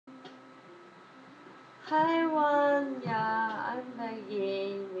Hi everyone, yeah, I'm back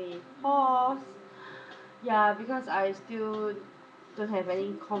again with pause. Yeah, because I still don't have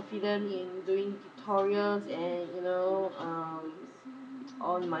any confidence in doing tutorials and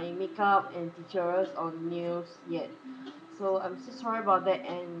on my makeup and tutorials on nails yet. So I'm so sorry about that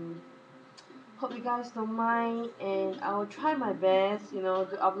and hope you guys don't mind, and I will try my best, to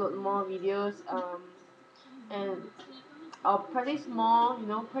upload more videos and I'll practice more,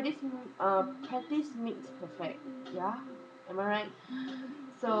 practice makes perfect. Yeah, am I right?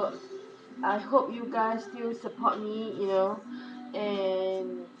 So I hope you guys still support me,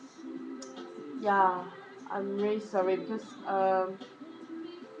 and yeah, I'm really sorry because I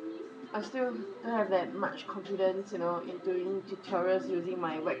still don't have that much confidence, in doing tutorials using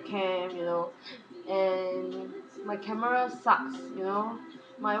my webcam, and my camera sucks,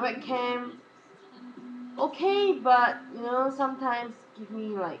 my webcam okay, but sometimes give me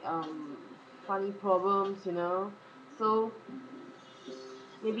like funny problems, so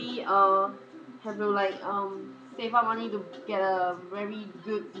maybe have to like save up money to get a very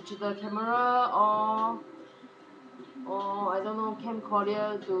good digital camera, or I don't know,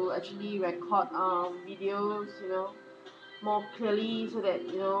 camcorder to actually record videos, more clearly so that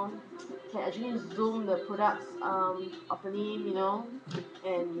can actually zoom the products of the name,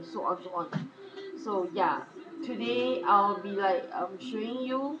 and so on so on. So yeah, today I'll be like showing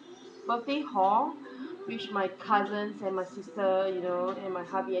you birthday haul, which my cousins and my sister, and my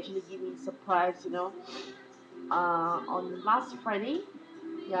hubby actually give me surprise, on last Friday.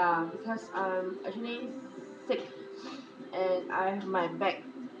 Yeah, because I'm actually sick and I have my back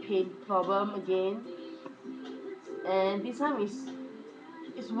pain problem again, and this time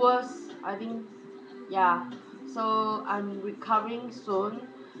is worse, I think. Yeah, so I'm recovering soon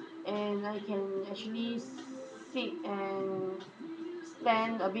and I can actually sit and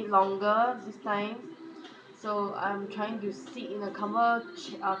stand a bit longer this time. So I'm trying to sit in a comfort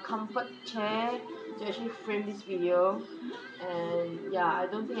chair to actually frame this video, and yeah, I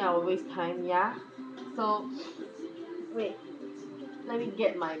don't think I will waste time. Yeah, so wait, let me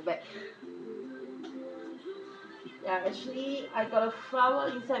get my bag. Yeah, actually I got a flower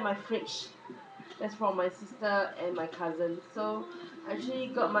inside my fridge. That's from my sister and my cousin. So I actually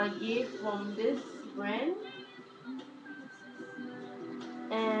got my gift from this brand,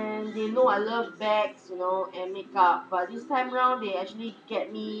 and they know I love bags, and makeup. But this time around, they actually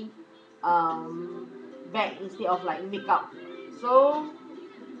get me bag instead of like makeup. So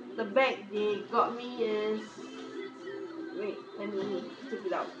the bag they got me is, wait, let me take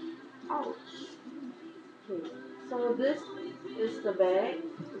it out. Ouch. Okay, so this is the bag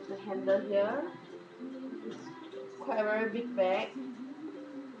with the handle here. It's quite a very big bag.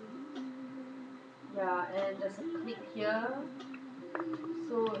 Yeah, and there's a clip here,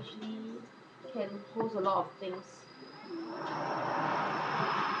 so actually can hold a lot of things.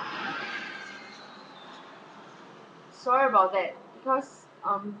 Sorry about that, because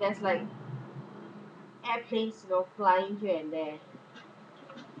there's like airplanes, flying here and there.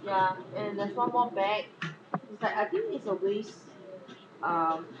 Yeah, and there's one more bag. It's like, I think it's a waist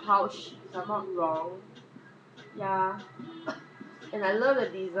pouch if I'm not wrong. Yeah, and I love the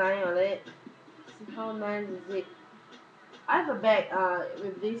design on it. See how nice is it? I have a bag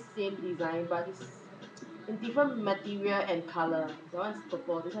with this same design, but it's in different material and color. That one is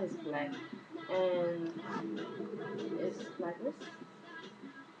purple, this one is black, and it's like this.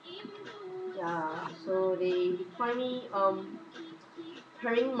 Yeah, so they find me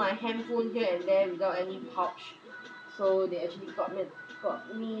carrying my handphone here and there without any pouch. So they actually got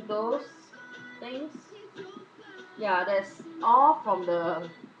me those things. Yeah, that's all from the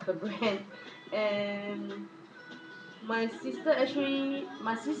brand. And my sis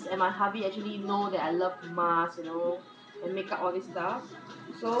and my hubby actually know that I love masks, and makeup, all this stuff.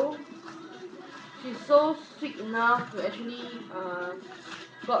 So she's so sweet enough to actually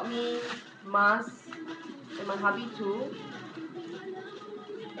got me masks, and my hubby too.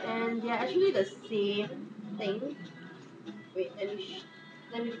 And they're actually the same thing. Wait, let me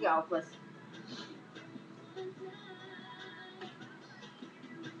take it out first.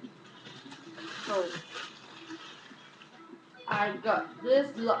 So I got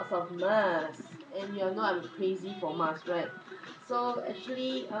this lots of masks, and you know I'm crazy for masks, right? So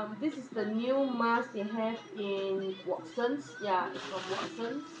actually, this is the new mask they have in Watsons. Yeah, it's from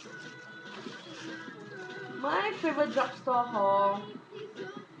Watsons. My favorite drugstore haul.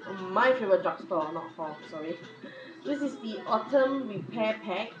 My favorite drugstore, not haul. Sorry. This is the Autumn Repair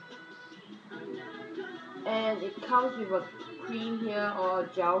Pack, and it comes with a cream here or a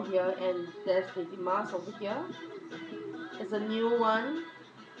gel here, and there's the mask over here. It's a new one.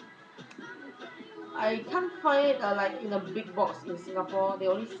 I can't find it like in a big box in Singapore. They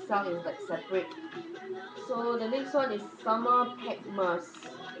only sell it like separate. So the next one is summer pack mask.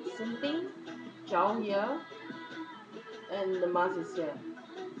 Same thing, gel here, and the mask is here.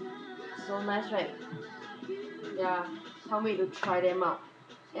 So nice, right? Yeah, can't wait to try them out.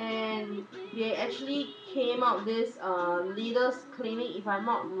 And they actually came out this Leaders Clinic, if I'm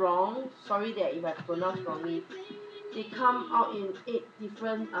not wrong. Sorry that if I pronounce wrongly. They come out in 8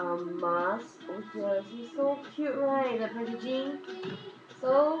 different masks. Oh dear, it's so cute, right? The packaging.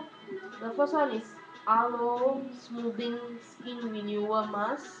 So the first one is Aloe Smoothing Skin Renewal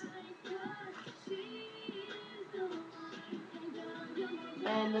Mask.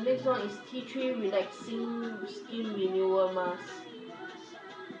 And the next one is Tea Tree Relaxing Skin Renewal Mask.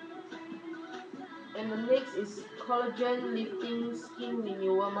 And the next is Collagen Lifting Skin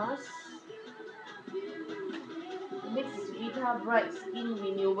Renewal Mask. The next is Vita Bright Skin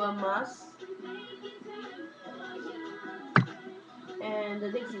Renewal Mask. And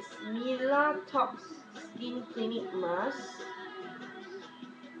the next is Mila Tops Skin Clinic Mask.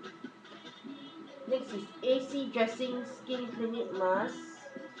 Next is AC Dressing Skin Clinic Mask.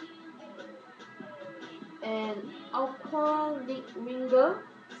 And Aqua Wrinkle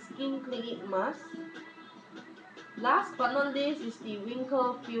Skin Clinic Mask. Last but not least is the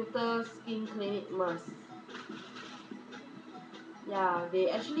Wrinkle Filter Skin Clinic Mask. Yeah, they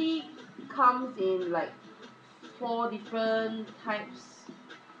actually comes in like 4 different types.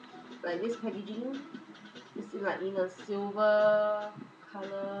 Like this packaging, it's in a silver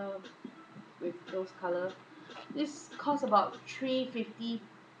color with those color. This costs about $3.50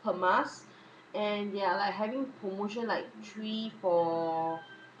 per mask, and they are like having promotion like 3 for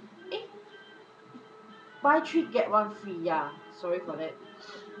buy 3 get 1 free. Yeah, sorry for that.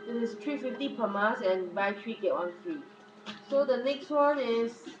 It is $3.50 per mask and buy 3 get 1 free. So the next one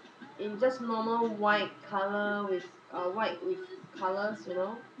is in just normal white color with white with colors,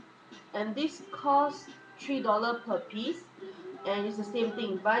 and this costs $3 per piece, and it's the same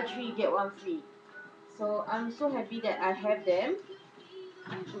thing, buy 3 get 1 free. So I'm so happy that I have them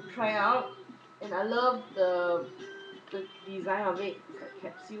to try out, and I love the design of it. It's like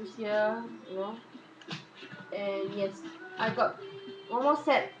capsules here, and yes, I got one more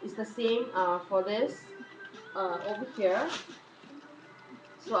set. It's the same for this over here.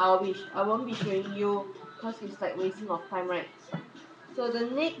 So I won't be showing you because it's like wasting of time, right? So the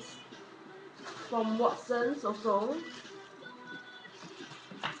next from Watsons also.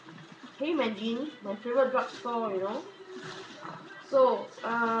 Can you imagine my favorite drugstore? So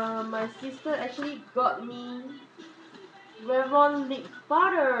my sister actually got me Revlon lip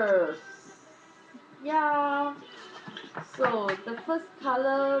butters. Yeah. So the first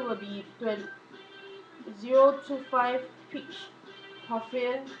color will be 025 peach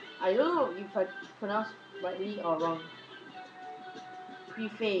parfait. I don't know if I pronounce rightly or wrong.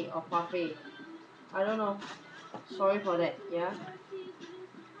 Parfait or parfait. I don't know. Sorry for that. Yeah.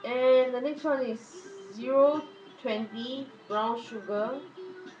 And the next one is 020 brown sugar.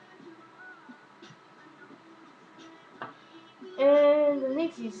 And the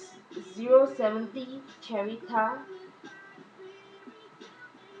next is 070 cherry tart.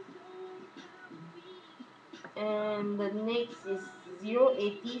 And the next is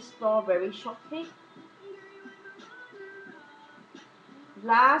 080 strawberry shortcake.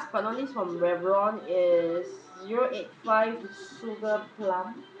 Last but not least from Revlon is 085 sugar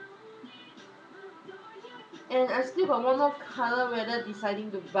plum. And I still got one more color whether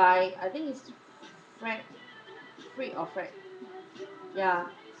deciding to buy. I think it's Freak or Freak. Yeah,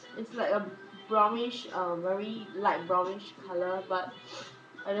 it's like a brownish, very light brownish color, but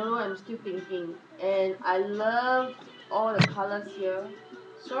I don't know, I'm still thinking. And I love all the colors here.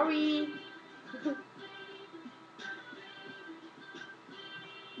 Sorry.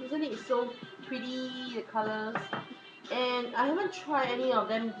 Isn't it so pretty, the colors? And I haven't tried any of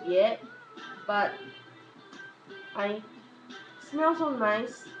them yet, but I smell so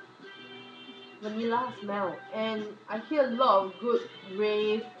nice, vanilla smell, and I hear a lot of good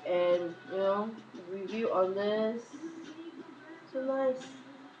rave and review on this. So nice.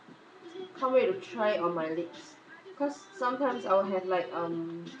 Can't wait to try it on my lips. Cause sometimes I will have like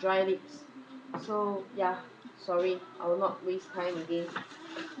dry lips. So yeah, sorry, I will not waste time again.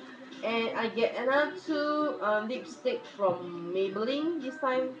 And I get another 2 lipstick from Maybelline this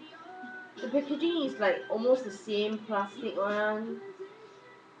time. The packaging is like almost the same plastic one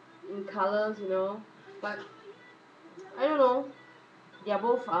in colors, but I don't know. They are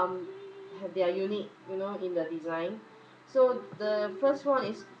both have their unique, in the design. So the first one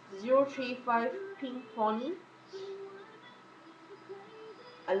is 035 Pink Pony.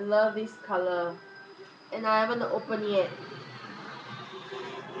 I love this color. and I haven't opened yet.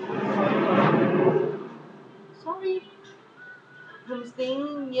 Sorry for that. Sorry. I'm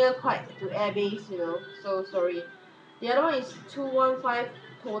staying near quite to airbase, so sorry. The other one is 215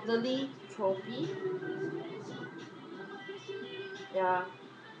 Totally Trophy. Yeah,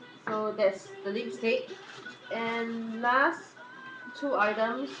 so that's the lipstick. And last two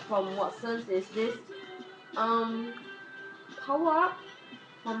items from Watsons is this power up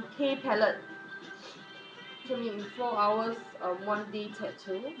from K Palette. Took me in 4 hours, 1 day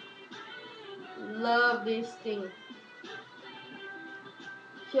tattoo. Love this thing.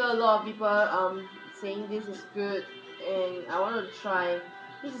 Hear a lot of people saying this is good, and I wanted to try.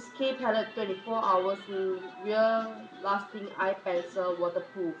 This is K Palette 24 hours real lasting eye pencil,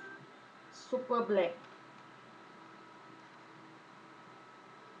 waterproof, super black.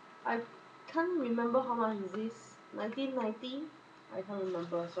 I can't remember how much is this. 1990. I can't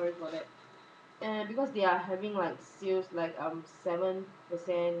remember. Sorry for that. And because they are having like sales, like 7%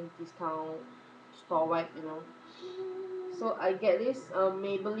 discount store wide. So I get this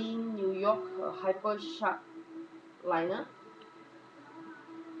Maybelline New York Hyper Sharp liner,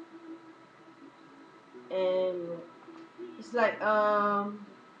 and it's like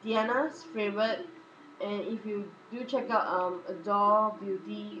Diana's favorite. And if you do check out Adore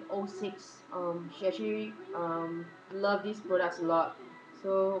Beauty 06, she actually love these products a lot.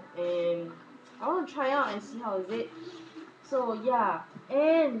 So and I want to try out and see how is it. So yeah,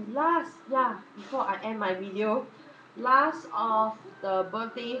 and last, yeah, before I end my video, last of the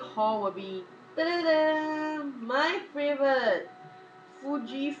birthday haul will be my favorite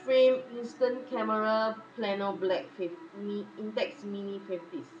Fujifilm instant camera plano black 50 Intex Mini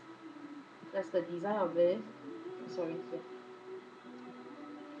 50s. That's the design of it. Sorry, here.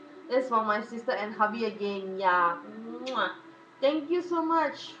 That's for my sister and hubby again. Yeah. Mwah. Thank you so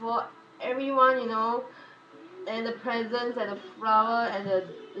much for everyone, and the presents and the flower and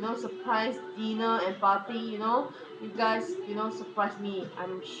the surprise dinner and party. You guys surprised me.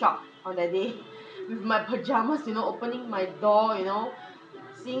 I'm shocked on that day with my pajamas, opening my door,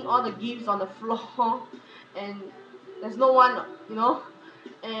 seeing all the gifts on the floor, and there's no one,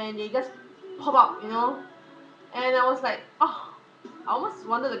 and they just pop up, and I was like, oh, I almost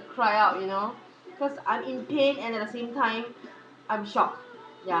wanted to cry out, because I'm in pain and at the same time I'm shocked.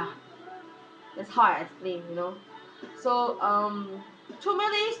 Yeah, that's how I explain, So 2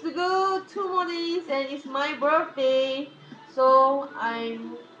 more days to go, 2 more days, and it's my birthday. So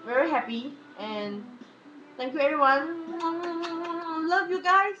I'm very happy, and thank you everyone. Love you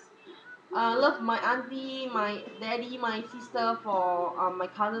guys. Love my auntie, my daddy, my sister, for my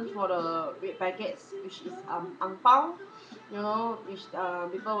cousins for the red packets, which is ang pao, which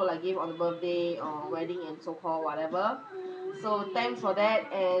people will like give on the birthday or wedding and so called whatever. So thanks for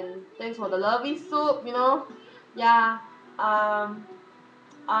that, and thanks for the lovely soup. Yeah. Um,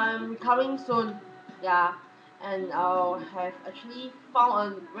 I'm recovering soon. Yeah, and I'll have actually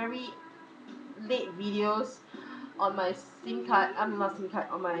found a very late videos on my SIM card. I'm not SIM card,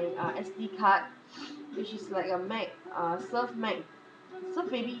 on my SD card, which is like a Surf Surf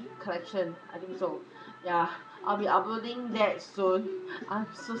Baby collection. I think so. Yeah, I'll be uploading that soon. I'm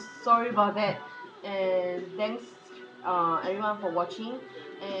so sorry about that, and thanks everyone for watching,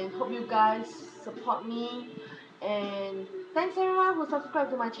 and hope you guys support me, and thanks everyone who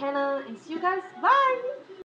subscribed to my channel, and see you guys. Bye.